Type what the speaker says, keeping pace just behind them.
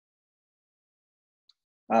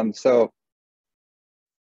So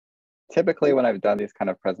typically when I've done these kind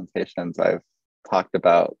of presentations, I've talked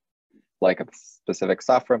about like a specific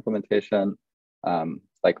software implementation,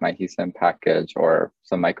 like my hesim package or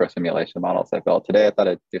some microsimulation models I built. Today, I thought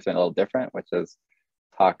I'd do something a little different, which is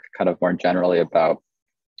talk kind of more generally about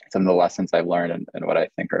some of the lessons I've learned and what I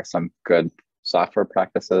think are some good software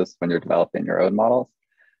practices when you're developing your own models.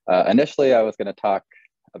 Initially, I was going to talk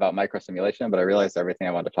about microsimulation, but I realized everything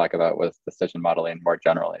I wanted to talk about was decision modeling more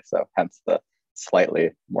generally. So hence the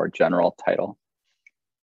slightly more general title.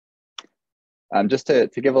 Just to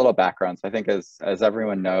give a little background, so I think as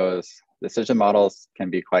everyone knows, decision models can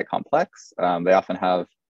be quite complex. They often have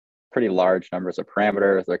pretty large numbers of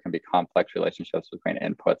parameters. There can be complex relationships between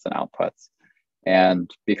inputs and outputs. And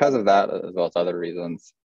because of that, as well as other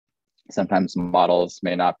reasons, sometimes models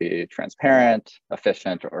may not be transparent,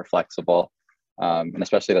 efficient, or flexible. And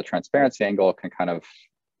especially the transparency angle can kind of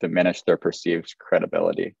diminish their perceived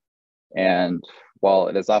credibility. And while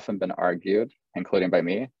it has often been argued, including by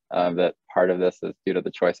me, that part of this is due to the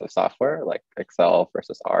choice of software, like Excel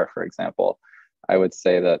versus R, for example, I would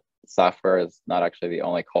say that software is not actually the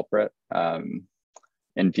only culprit.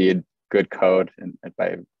 Indeed, good code,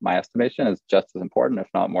 by my estimation, is just as important, if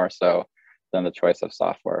not more so, than the choice of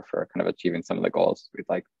software for kind of achieving some of the goals we'd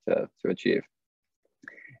like to achieve.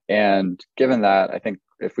 And given that, I think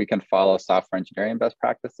if we can follow software engineering best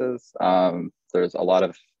practices, there's a lot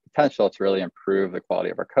of potential to really improve the quality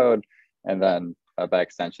of our code, and then by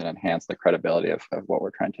extension, enhance the credibility of what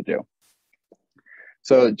we're trying to do.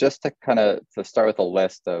 So just to start with a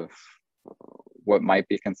list of what might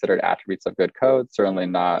be considered attributes of good code, certainly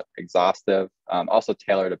not exhaustive, also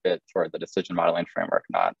tailored a bit toward the decision modeling framework,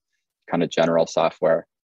 not kind of general software.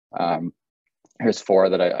 Here's four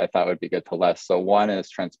that I thought would be good to list. So one is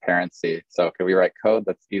transparency. So can we write code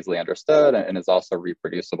that's easily understood and is also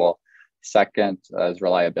reproducible? Second is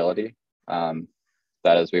reliability.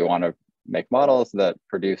 That is, we want to make models that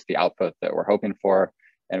produce the output that we're hoping for,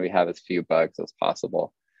 and we have as few bugs as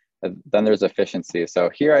possible. And then there's efficiency. So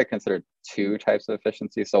here I consider two types of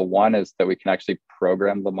efficiency. So one is that we can actually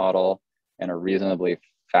program the model in a reasonably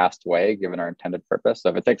fast way, given our intended purpose. So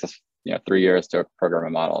if it takes us 3 years to program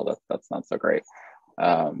a model, that's not so great.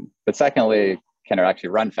 But secondly, can it actually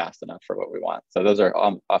run fast enough for what we want? So those are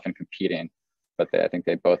often competing, but I think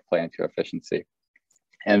they both play into efficiency.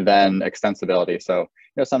 And then extensibility. So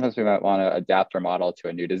sometimes we might want to adapt our model to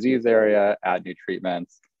a new disease area, add new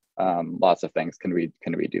treatments, lots of things. Can we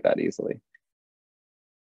do that easily?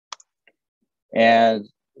 And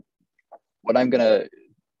what I'm going to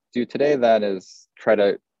do today then is try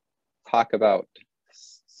to talk about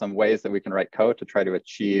some ways that we can write code to try to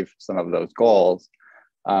achieve some of those goals.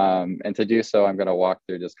 And to do so, I'm going to walk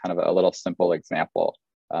through just kind of a little simple example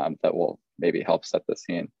that will maybe help set the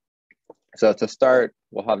scene. So to start,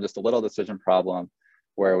 we'll have just a little decision problem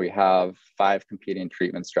where we have 5 competing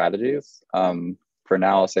treatment strategies. For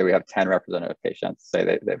now, I'll say we have 10 representative patients, say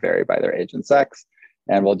they vary by their age and sex,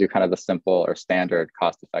 and we'll do kind of the simple or standard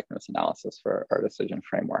cost effectiveness analysis for our decision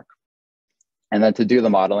framework. And then to do the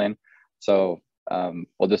modeling, so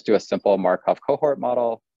we'll just do a simple Markov cohort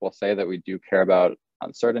model. We'll say that we do care about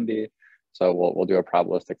uncertainty. So we'll do a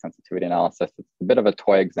probabilistic sensitivity analysis. It's a bit of a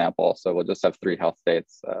toy example. So we'll just have 3 health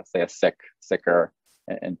states, say a sick, sicker,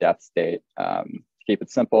 and death state. Keep it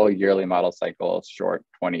simple, yearly model cycles, short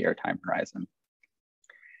 20-year time horizon.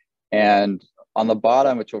 And on the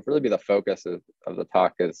bottom, which will really be the focus of the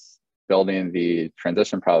talk, is building the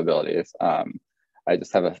transition probabilities. I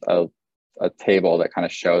just have a table that kind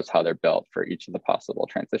of shows how they're built for each of the possible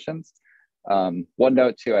transitions. One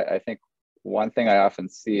note too, I think one thing I often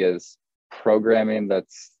see is programming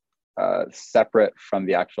that's separate from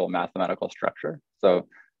the actual mathematical structure. So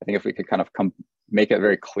I think if we could kind of make it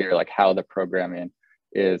very clear like how the programming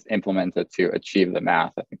is implemented to achieve the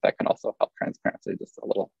math, I think that can also help transparency, just a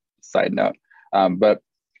little side note. But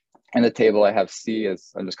in the table I have C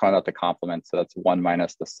is, I'm just calling out the complement. So that's 1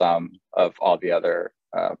 minus the sum of all the other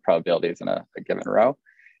probabilities in a given row.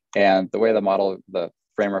 And the way the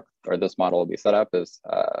framework or this model will be set up is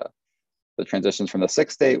the transitions from the sick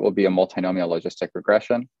state will be a multinomial logistic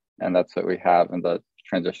regression. And that's what we have in the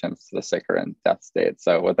transitions to the sicker and death state.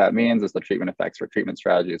 So what that means is the treatment effects for treatment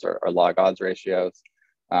strategies are log odds ratios.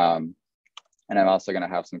 And I'm also going to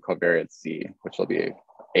have some covariate C, which will be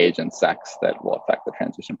age and sex that will affect the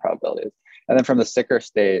transition probabilities. And then from the sicker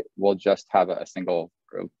state, we'll just have a single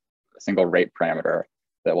rate parameter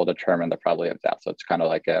that will determine the probability of death. So it's kind of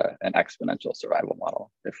like an exponential survival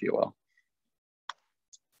model, if you will.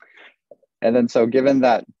 And then so given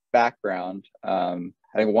that background,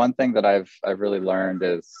 I think one thing that I've really learned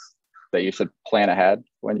is that you should plan ahead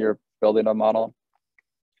when you're building a model.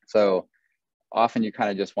 So often you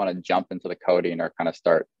kind of just want to jump into the coding or kind of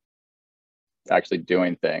start actually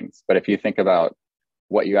doing things. But if you think about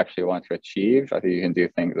what you actually want to achieve, I think you can do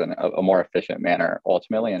things in a more efficient manner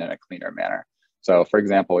ultimately and in a cleaner manner. So for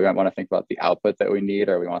example, we might want to think about the output that we need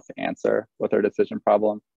or we want to answer with our decision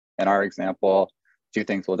problem. In our example, two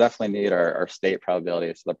things we'll definitely need are state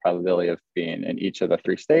probabilities, so the probability of being in each of the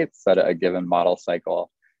three states at a given model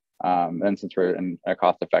cycle. And since we're in a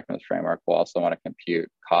cost effectiveness framework, we'll also want to compute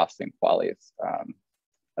costs and qualities,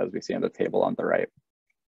 as we see in the table on the right.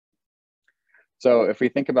 So if we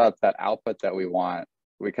think about that output that we want,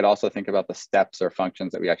 we could also think about the steps or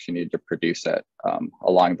functions that we actually need to produce it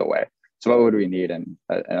along the way. So what would we need in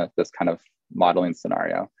this kind of modeling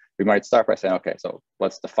scenario? We might start by saying, okay, so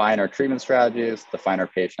let's define our treatment strategies, define our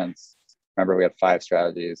patients. Remember, we have 5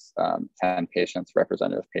 strategies, 10 patients,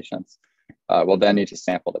 representative patients. We'll then need to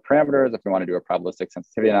sample the parameters if we want to do a probabilistic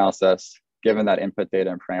sensitivity analysis. Given that input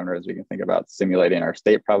data and parameters, we can think about simulating our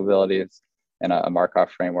state probabilities in a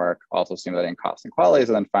Markov framework, also simulating costs and qualities,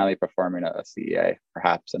 and then finally performing a CEA,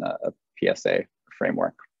 perhaps in a PSA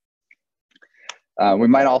framework. We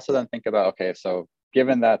might also then think about, okay, so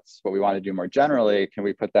given that's what we want to do more generally, can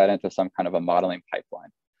we put that into some kind of a modeling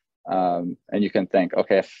pipeline? And you can think,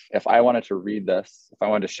 okay, if I wanted to read this, if I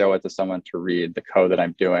wanted to show it to someone to read the code that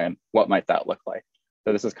I'm doing, what might that look like?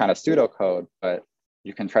 So this is kind of pseudocode, but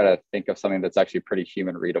you can try to think of something that's actually pretty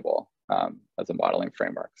human readable as a modeling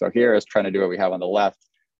framework. So here is trying to do what we have on the left,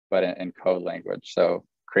 but in code language. So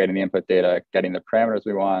creating the input data, getting the parameters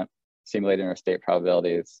we want, simulating our state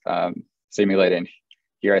probabilities, simulating,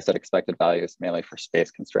 here I said expected values mainly for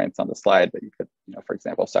space constraints on the slide, but you could, for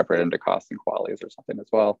example, separate into costs and qualities or something as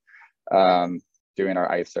well. Doing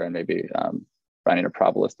our ICER and maybe running a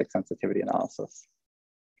probabilistic sensitivity analysis.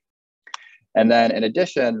 And then in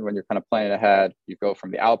addition, when you're kind of planning ahead, you go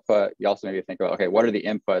from the output, you also maybe think about, okay, what are the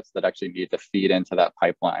inputs that actually need to feed into that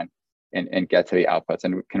pipeline and get to the outputs?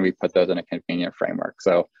 And can we put those in a convenient framework?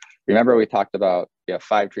 So remember we talked about, we have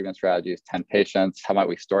 5 treatment strategies, 10 patients. How might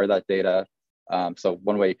we store that data? So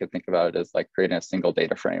one way you could think about it is like creating a single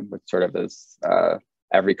data frame, which sort of is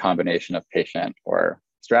every combination of patient or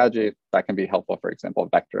strategy. That can be helpful, for example,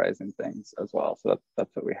 vectorizing things as well. So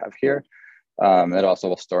that's what we have here. It also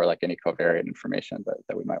will store like any covariate information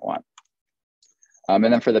that we might want. And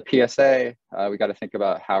then for the PSA, we got to think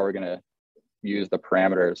about how we're going to use the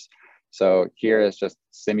parameters. So here is just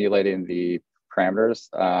simulating the parameters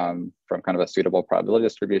from kind of a suitable probability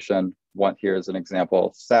distribution. One here is an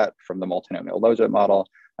example set from the multinomial logit model,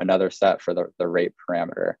 another set for the rate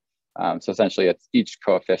parameter. So essentially it's each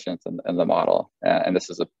coefficient in the model. And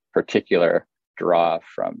this is a particular draw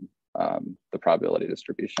from the probability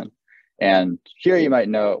distribution. And here you might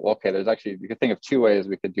know, well, okay, there's actually, you could think of 2 ways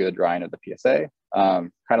we could do the drawing of the PSA.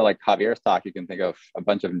 Kind of like Javier's talk, you can think of a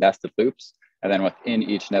bunch of nested loops. And then within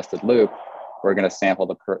each nested loop, we're going to sample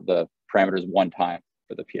the parameters one time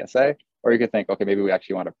for the PSA. Or you could think, okay, maybe we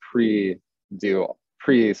actually want to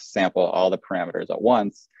pre-sample all the parameters at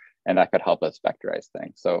once, and that could help us vectorize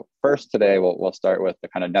things. So first today, we'll start with the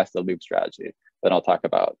kind of nested loop strategy. Then I'll talk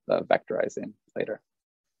about the vectorizing later.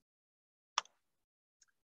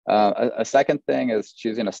 A second thing is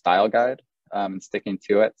choosing a style guide and sticking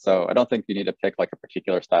to it. So I don't think you need to pick like a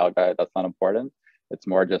particular style guide. That's not important. It's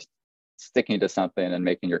more just sticking to something and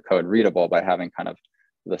making your code readable by having kind of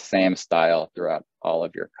the same style throughout all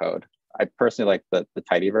of your code. I personally like the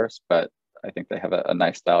tidyverse, but I think they have a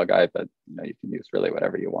nice style guide, but you can use really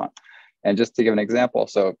whatever you want. And just to give an example,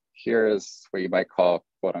 so here is what you might call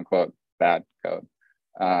quote unquote bad code.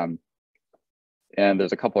 And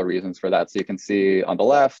there's a couple of reasons for that. So you can see on the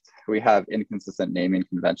left, we have inconsistent naming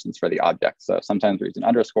conventions for the objects. So sometimes we're using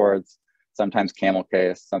underscores, sometimes camel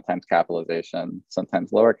case, sometimes capitalization,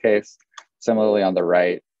 sometimes lowercase. Similarly on the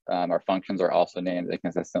right, our functions are also named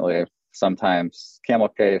inconsistently, sometimes camel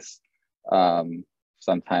case,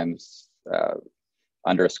 sometimes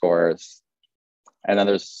underscores. And then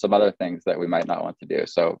there's some other things that we might not want to do.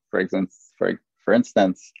 So for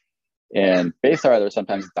instance, in base R, there's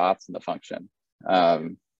sometimes dots in the function.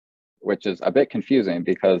 Which is a bit confusing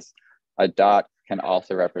because a dot can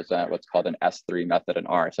also represent what's called an S3 method in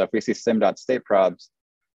R. So if we see sim.stateprobs,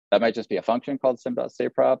 that might just be a function called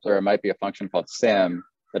sim.stateprobs, or it might be a function called sim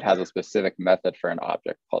that has a specific method for an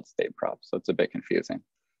object called stateprobs. So it's a bit confusing.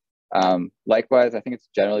 Likewise, I think it's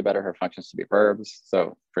generally better for functions to be verbs.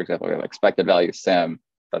 So for example, we have expected value sim.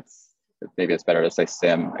 Maybe it's better to say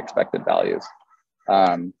sim expected values.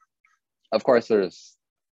 Of course, there's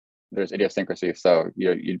idiosyncrasy. So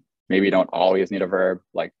you maybe don't always need a verb.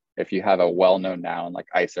 Like if you have a well-known noun like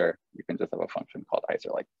ICER, you can just have a function called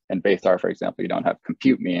ICER. Like in base R, for example, you don't have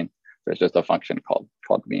compute mean. there's just a function called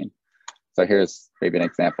mean. So here's maybe an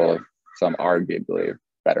example of some arguably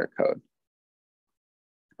better code.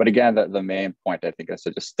 But again, the main point, I think, is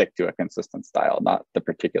to just stick to a consistent style, not the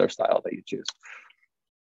particular style that you choose.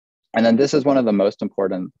 And then this is one of the most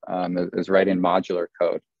important, is writing modular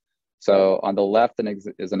code. So on the left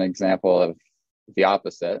is an example of the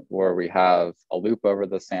opposite, where we have a loop over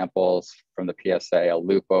the samples from the PSA, a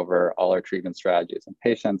loop over all our treatment strategies and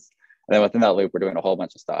patients. And then within that loop, we're doing a whole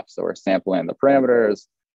bunch of stuff. So we're sampling the parameters,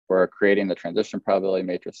 we're creating the transition probability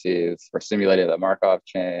matrices, we're simulating the Markov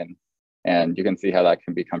chain. And you can see how that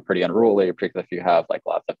can become pretty unruly, particularly if you have like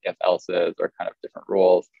lots of if-else's or kind of different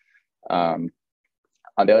rules. On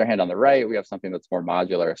the other hand, on the right, we have something that's more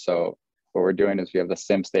modular. So what we're doing is we have the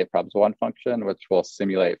sim state probs1 function, which will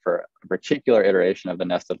simulate for a particular iteration of the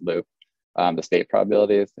nested loop, the state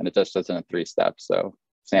probabilities, and it just does it in 3 steps. So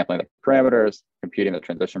sampling the parameters, computing the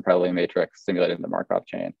transition probability matrix, simulating the Markov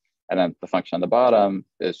chain. And then the function on the bottom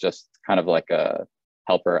is just kind of like a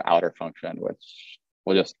helper outer function, which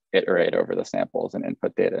will just iterate over the samples and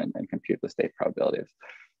input data and compute the state probabilities.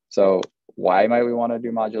 So why might we want to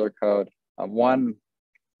do modular code? One,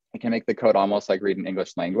 it can make the code almost like reading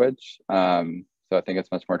English language. So I think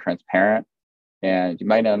it's much more transparent, and you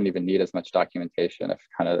might not even need as much documentation if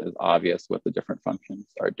kind of is obvious what the different functions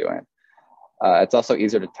are doing. It's also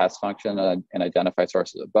easier to test function and identify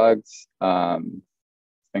sources of bugs,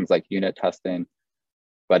 things like unit testing.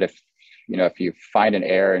 But if you find an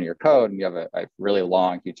error in your code and you have a really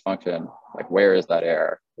long, huge function, like where is that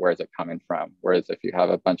error? Where is it coming from? Whereas if you have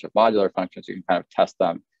a bunch of modular functions, you can kind of test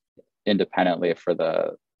them independently for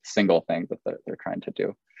the single thing that they're trying to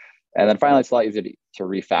do. And then finally, it's a lot easier to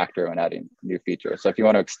refactor when adding new features. So if you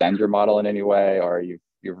want to extend your model in any way, or you've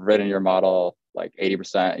written your model like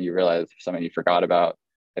 80% and you realize something you forgot about,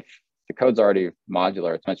 if the code's already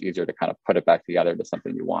modular, it's much easier to kind of put it back together to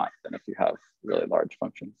something you want than if you have really large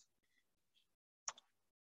functions.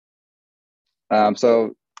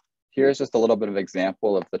 So here's just a little bit of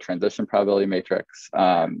example of the transition probability matrix.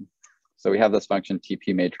 So we have this function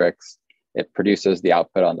TP matrix. It produces the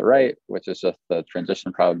output on the right, which is just the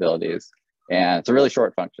transition probabilities. And it's a really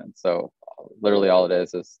short function. So literally all it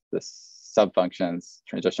is this subfunctions,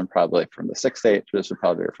 transition probability from the sick state, transition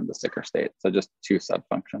probability from the sicker state. So just 2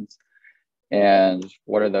 subfunctions. And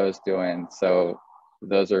what are those doing? So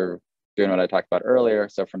those are doing what I talked about earlier.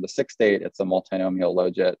 So from the sick state, it's a multinomial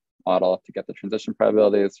logit model to get the transition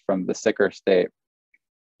probabilities. From the sicker state,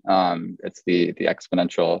 it's the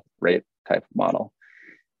exponential rate type model.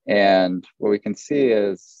 And what we can see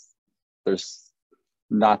is there's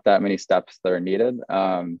not that many steps that are needed.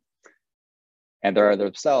 And they're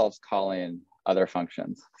themselves calling other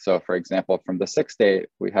functions. So for example, from the sick state,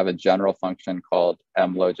 we have a general function called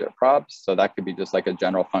mlogit probs. So that could be just like a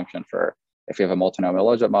general function for if you have a multinomial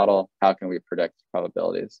logit model, how can we predict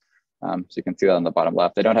probabilities? So you can see that on the bottom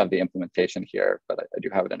left. I don't have the implementation here, but I do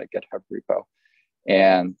have it in a GitHub repo.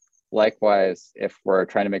 And likewise, if we're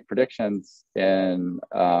trying to make predictions in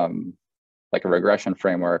like a regression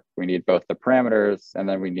framework, we need both the parameters and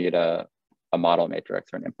then we need a model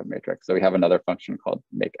matrix or an input matrix. So we have another function called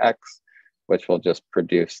makex, which will just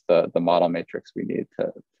produce the model matrix we need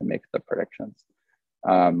to make the predictions.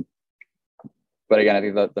 But again, I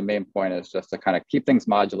think that the main point is just to kind of keep things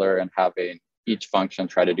modular and having each function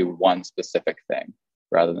try to do one specific thing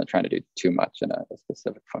rather than trying to do too much in a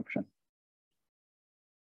specific function.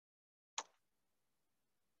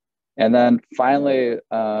 And then finally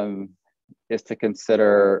is to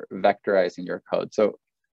consider vectorizing your code. So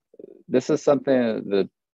this is something that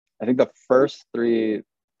I think the first 3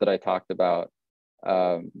 that I talked about,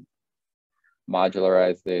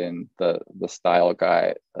 modularizing the style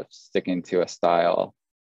guide, of sticking to a style,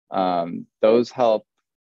 those help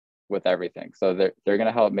with everything. So they're going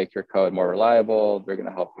to help make your code more reliable. They're going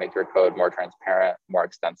to help make your code more transparent, more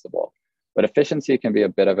extensible. But efficiency can be a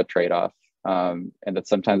bit of a trade-off. And that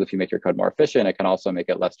sometimes if you make your code more efficient, it can also make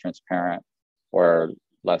it less transparent or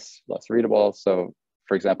less readable. So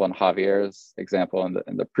for example, in Javier's example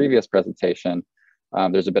in the previous presentation,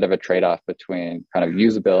 there's a bit of a trade-off between kind of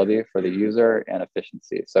usability for the user and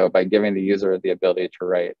efficiency. So by giving the user the ability to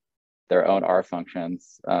write their own R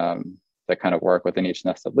functions that kind of work within each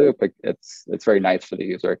nested loop, it's very nice for the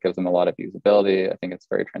user. It gives them a lot of usability. I think it's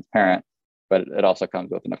very transparent, but it also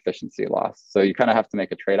comes with an efficiency loss. So you kind of have to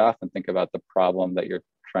make a trade-off and think about the problem that you're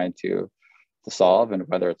trying to solve and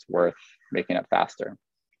whether it's worth making it faster.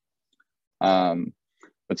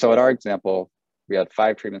 But so at our example, we had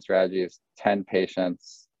 5 treatment strategies, 10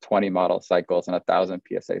 patients, 20 model cycles, and 1,000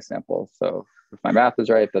 PSA samples. So if my math is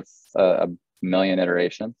right, that's a million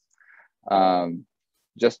iterations.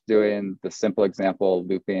 just doing the simple example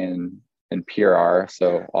looping in pure R,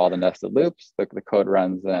 so all the nested loops, the code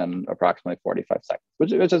runs in approximately 45 seconds,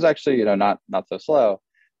 which is actually, you know, not so slow.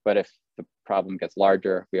 But if the problem gets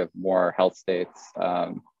larger, we have more health states,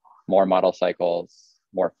 more model cycles,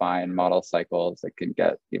 more fine model cycles. It can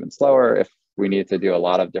get even slower if we need to do a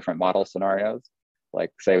lot of different model scenarios.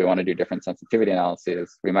 Like say we want to do different sensitivity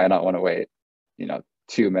analyses, we might not want to wait, you know,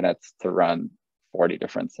 2 minutes to run 40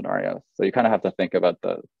 different scenarios. So you kind of have to think about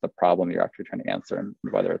the problem you're actually trying to answer and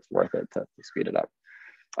whether it's worth it to speed it up.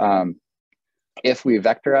 If we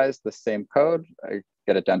vectorize the same code, I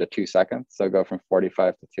get it down to 2 seconds. So go from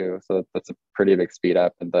 45 to 2. So that's a pretty big speed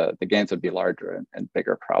up, and the gains would be larger and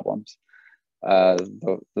bigger problems.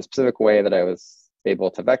 The specific way that I was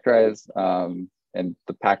able to vectorize in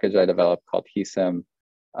the package I developed called hesim,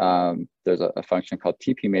 there's a function called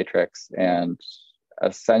TP matrix, and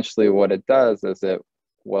essentially what it does is it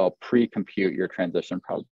will pre-compute your transition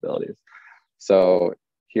probabilities. So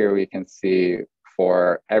here we can see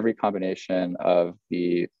for every combination of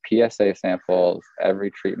the PSA samples, every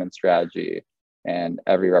treatment strategy, and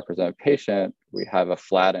every represented patient, we have a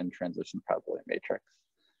flattened transition probability matrix.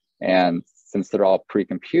 And since they're all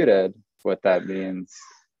pre-computed, what that means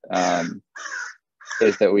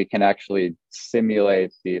is that we can actually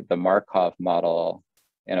simulate the Markov model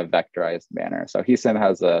in a vectorized manner. So hesim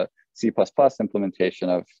has a C++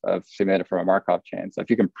 implementation of simulated from a Markov chain. So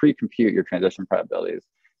if you can pre-compute your transition probabilities,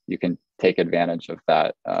 you can take advantage of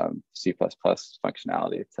that C++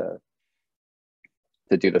 functionality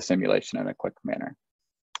to do the simulation in a quick manner.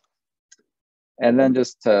 And then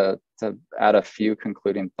just to add a few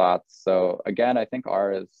concluding thoughts. So again, I think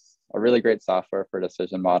R is a really great software for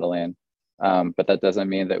decision modeling, but that doesn't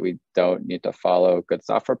mean that we don't need to follow good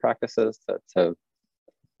software practices to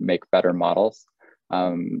make better models.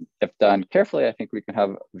 If done carefully, I think we can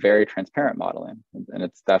have very transparent modeling, and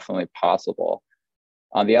it's definitely possible.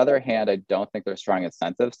 On the other hand, I don't think there's strong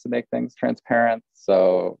incentives to make things transparent.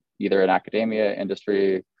 So either in academia,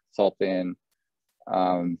 industry, consulting,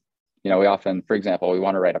 you know, we often, for example, we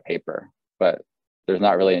want to write a paper, but there's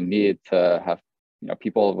not really a need to have, you know,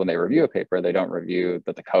 people, when they review a paper, they don't review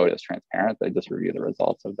that the code is transparent. They just review the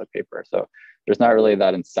results of the paper. So there's not really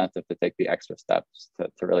that incentive to take the extra steps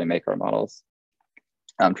to really make our models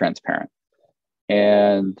transparent.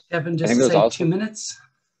 And Devin, just I think there's say also 2 minutes.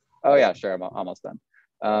 Oh yeah, sure, I'm almost done.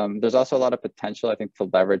 There's also a lot of potential, I think, to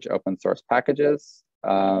leverage open source packages.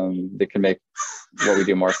 They can make what we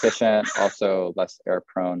do more efficient, also less error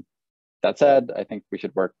prone. That said, I think we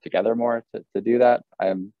should work together more to do that.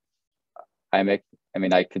 I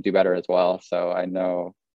mean, I could do better as well. So I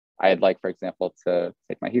know I'd like, for example, to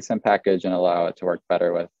take my hesim package and allow it to work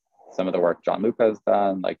better with some of the work John Luca has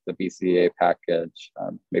done, like the BCA package,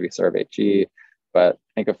 maybe R-HTA. But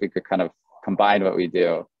I think if we could kind of combine what we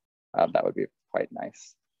do, that would be quite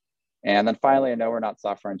nice. And then finally, I know we're not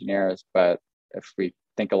software engineers, but if we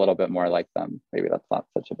think a little bit more like them, maybe that's not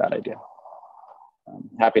such a bad idea.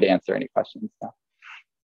 I'm happy to answer any questions now.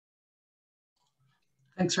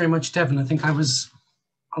 Thanks very much, Devin. I think I was,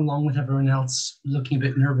 along with everyone else, looking a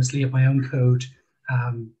bit nervously at my own code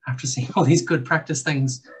after seeing all these good practice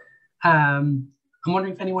things. I'm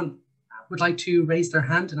wondering if anyone would like to raise their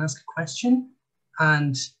hand and ask a question.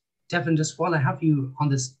 And Devin, just while I have you on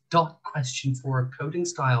this dot question for coding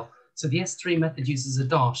style. So the S3 method uses a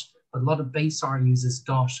dot, but a lot of base R uses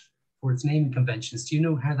dot for its naming conventions. Do you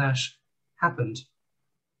know how that happened?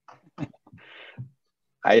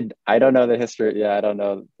 I don't know the history. Yeah, I don't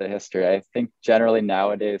know the history. I think generally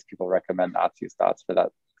nowadays people recommend not to use dots for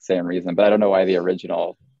that same reason, but I don't know why the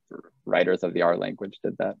original writers of the R language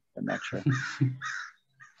did that. I'm not sure.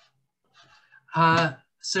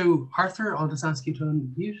 So Arthur, I'll just ask you to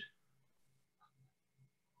unmute.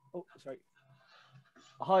 Oh, sorry.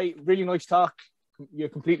 Hi, really nice talk. You're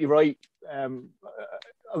completely right.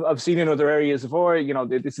 I've seen in other areas of R, you know,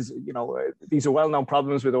 this is, you know, these are well-known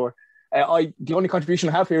problems with R. The only contribution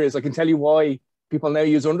I have here is I can tell you why people now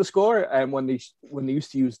use underscore when they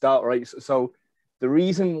used to use dot, right? So the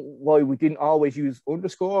reason why we didn't always use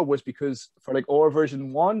underscore was because for like R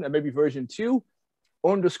version 1 and maybe version 2,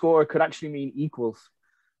 underscore could actually mean equals.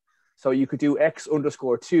 So you could do x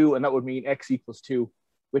underscore 2, and that would mean x equals 2,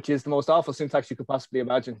 which is the most awful syntax you could possibly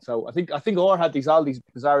imagine. So I think R had all these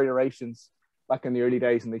bizarre iterations back in the early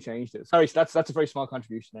days, and they changed it. Sorry, so that's a very small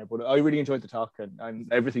contribution there, but I really enjoyed the talk, and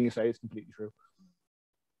everything you say is completely true.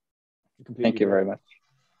 Thank you very much.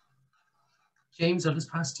 James, I'll just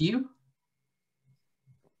pass to you.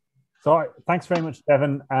 So thanks very much,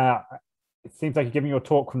 Devin. It seems like you're giving your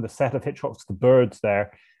talk from the set of Hitchcock's The Birds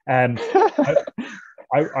there.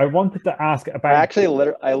 I wanted to ask about...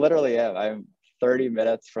 I literally am. I'm 30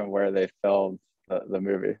 minutes from where they filmed the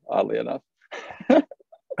movie, oddly enough.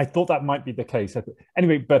 I thought that might be the case.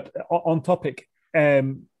 Anyway, but on topic,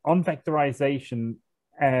 on vectorization,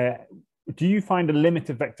 do you find a limit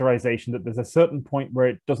of vectorization that there's a certain point where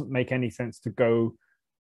it doesn't make any sense to go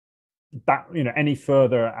that, any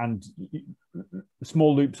further, and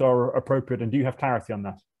small loops are appropriate? And do you have clarity on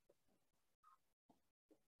that?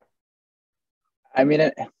 I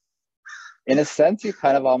mean, in a sense, you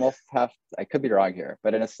kind of almost have, I could be wrong here,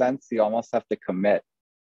 but in a sense, you almost have to commit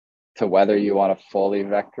to whether you want to fully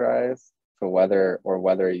vectorize, to whether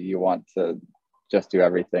you want to just do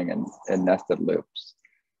everything in nested loops.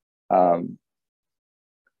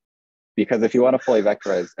 Because if you want to fully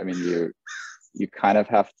vectorize, I mean, you kind of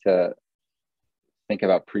have to think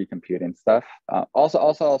about pre-computing stuff. Also,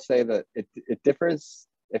 I'll say that it differs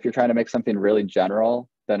if you're trying to make something really general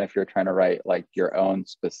than if you're trying to write like your own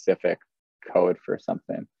specific code for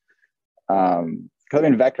something. Because I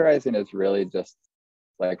mean, vectorizing is really just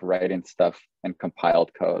like writing stuff in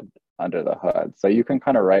compiled code under the hood. So you can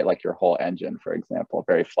kind of write like your whole engine, for example,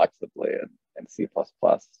 very flexibly in C++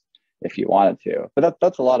 if you wanted to. But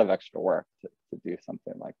that's a lot of extra work to do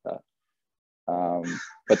something like that.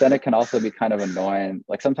 But then it can also be kind of annoying.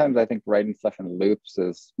 Like sometimes I think writing stuff in loops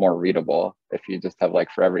is more readable if you just have like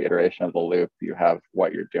for every iteration of the loop, you have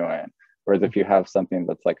what you're doing. Whereas if you have something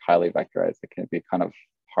that's like highly vectorized, it can be kind of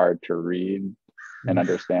hard to read and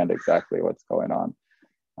understand exactly what's going on.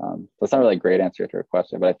 So it's not really a great answer to your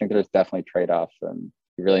question, but I think there's definitely trade-offs, and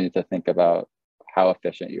you really need to think about how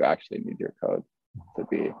efficient you actually need your code to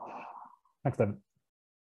be. Excellent.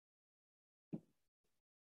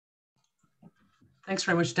 Thanks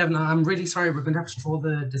very much, Devin. I'm really sorry we're going to have to draw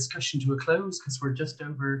the discussion to a close because we're just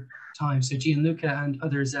over time. So Gianluca and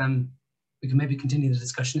others, we can maybe continue the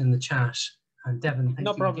discussion in the chat. And Devin,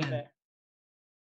 thank you again.